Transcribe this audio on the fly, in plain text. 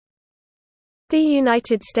The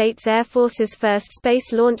United States Air Force's first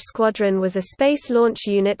Space Launch Squadron was a space launch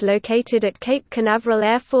unit located at Cape Canaveral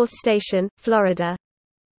Air Force Station, Florida.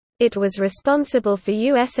 It was responsible for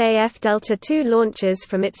USAF Delta II launches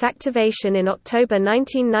from its activation in October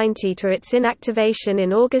 1990 to its inactivation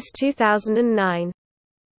in August 2009.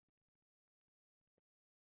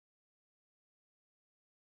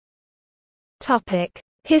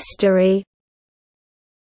 History.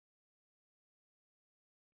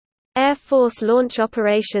 Air Force launch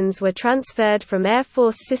operations were transferred from Air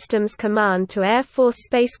Force Systems Command to Air Force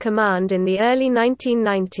Space Command in the early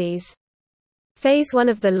 1990s. Phase 1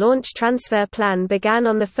 of the launch transfer plan began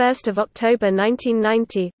on 1 October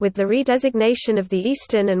 1990, with the redesignation of the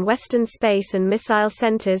Eastern and Western Space and Missile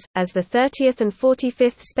Centers, as the 30th and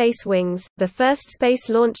 45th Space Wings. The first Space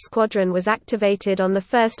Launch Squadron was activated on 1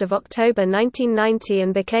 October 1990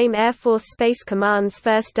 and became Air Force Space Command's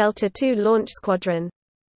first Delta II launch squadron.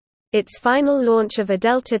 Its final launch of a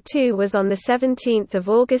Delta II was on 17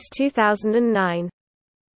 August 2009.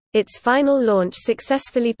 Its final launch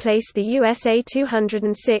successfully placed the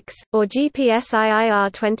USA-206, or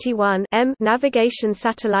GPS-IIR-21M navigation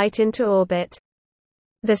satellite into orbit.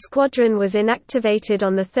 The squadron was inactivated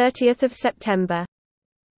on 30 September.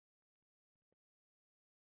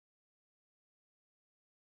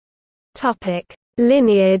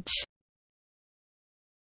 Lineage.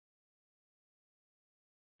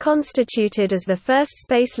 Constituted as the first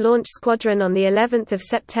Space Launch Squadron on the 11th of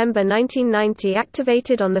September 1990,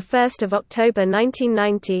 activated on 1 October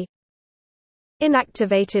 1990.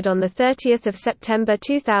 Inactivated on 30 September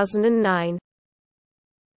 2009.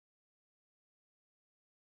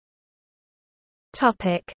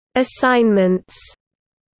 Assignments.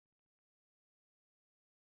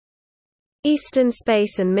 Eastern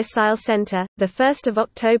Space and Missile Center, 1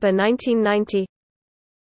 October 1990.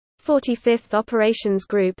 45th Operations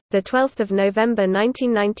Group, 12 November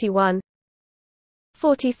 1991.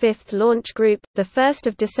 45th Launch Group, 1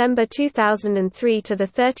 December 2003 to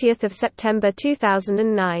 30 September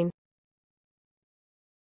 2009.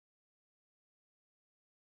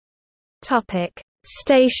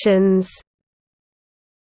 Stations.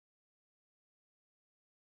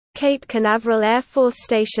 Cape Canaveral Air Force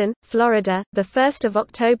Station, Florida, 1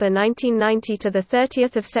 October 1990 to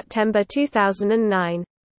 30 September 2009.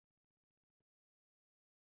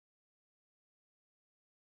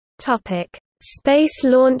 Space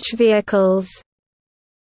launch vehicles.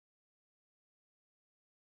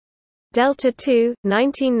 Delta II,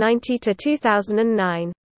 1990 to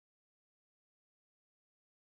 2009.